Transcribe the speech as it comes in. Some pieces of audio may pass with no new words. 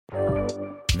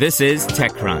This is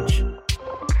TechCrunch.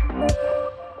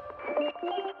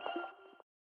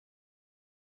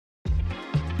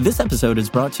 This episode is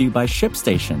brought to you by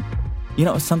ShipStation. You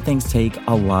know, some things take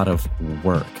a lot of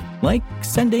work, like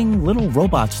sending little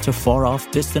robots to far-off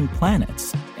distant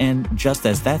planets. And just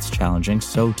as that's challenging,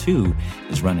 so too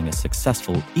is running a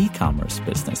successful e-commerce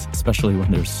business, especially when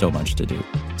there's so much to do.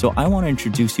 So I want to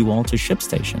introduce you all to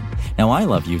ShipStation. Now, I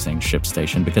love using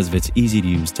ShipStation because of its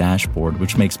easy-to-use dashboard,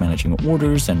 which makes managing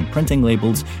orders and printing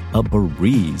labels a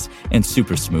breeze and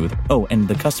super smooth. Oh, and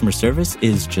the customer service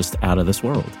is just out of this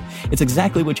world. It's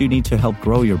exactly what you need to help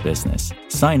grow your business.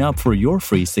 Sign up for your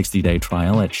free 60-day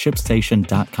trial at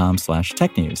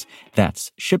shipstation.com/technews.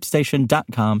 That's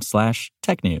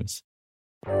shipstation.com/technews.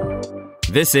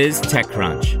 This is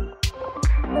TechCrunch.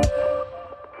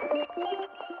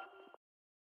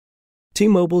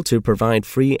 T-Mobile to provide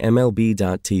free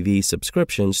MLB.tv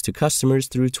subscriptions to customers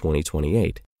through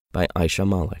 2028 by Aisha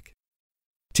Malik.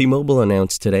 T-Mobile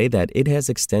announced today that it has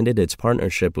extended its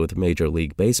partnership with Major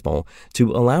League Baseball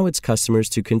to allow its customers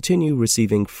to continue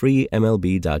receiving free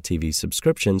MLB.tv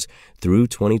subscriptions through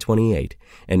 2028.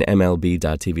 An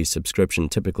MLB.tv subscription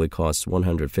typically costs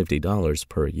 $150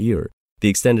 per year. The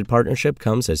extended partnership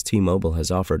comes as T-Mobile has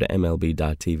offered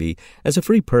MLB.tv as a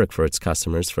free perk for its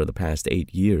customers for the past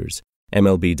 8 years.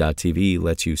 MLB.tv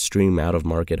lets you stream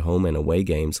out-of-market home and away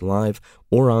games live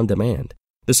or on demand.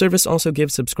 The service also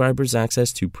gives subscribers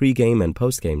access to pre-game and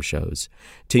post-game shows.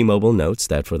 T-Mobile notes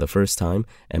that for the first time,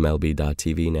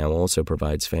 MLB.tv now also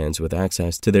provides fans with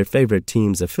access to their favorite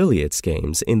team's affiliates'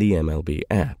 games in the MLB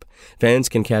app. Fans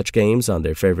can catch games on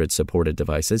their favorite supported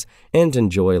devices and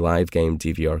enjoy live game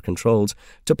DVR controls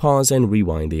to pause and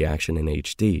rewind the action in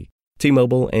HD.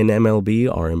 T-Mobile and MLB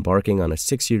are embarking on a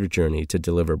 6-year journey to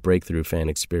deliver breakthrough fan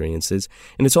experiences,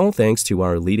 and it's all thanks to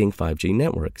our leading 5G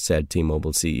network, said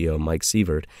T-Mobile CEO Mike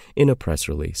Sievert in a press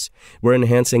release. We're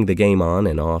enhancing the game on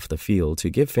and off the field to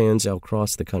give fans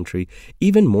across the country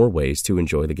even more ways to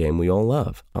enjoy the game we all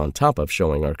love, on top of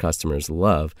showing our customers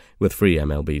love with free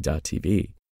MLB.tv.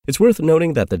 It's worth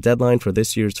noting that the deadline for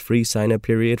this year's free sign-up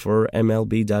period for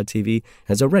MLB.tv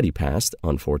has already passed,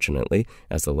 unfortunately,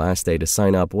 as the last day to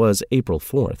sign up was April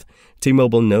 4th.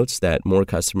 T-Mobile notes that more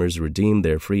customers redeemed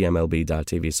their free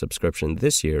MLB.tv subscription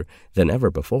this year than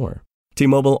ever before.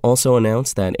 T-Mobile also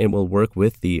announced that it will work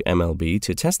with the MLB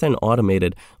to test an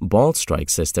automated ball strike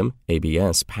system,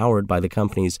 ABS, powered by the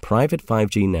company's private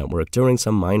 5G network during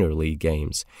some minor league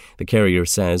games. The carrier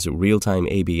says real-time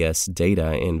ABS data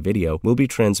and video will be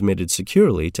transmitted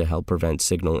securely to help prevent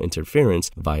signal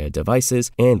interference via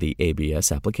devices and the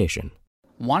ABS application.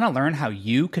 Want to learn how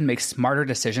you can make smarter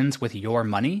decisions with your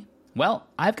money? Well,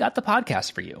 I've got the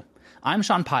podcast for you. I'm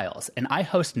Sean Piles, and I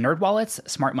host NerdWallet's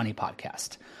Smart Money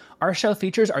Podcast. Our show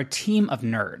features our team of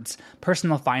nerds,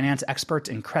 personal finance experts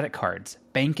in credit cards,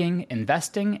 banking,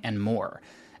 investing, and more.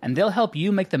 And they'll help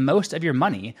you make the most of your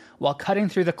money while cutting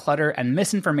through the clutter and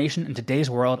misinformation in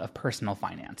today's world of personal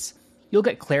finance. You'll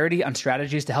get clarity on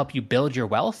strategies to help you build your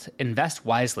wealth, invest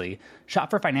wisely,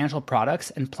 shop for financial products,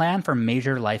 and plan for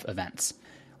major life events.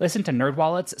 Listen to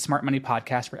NerdWallet's Smart Money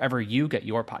Podcast wherever you get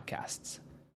your podcasts.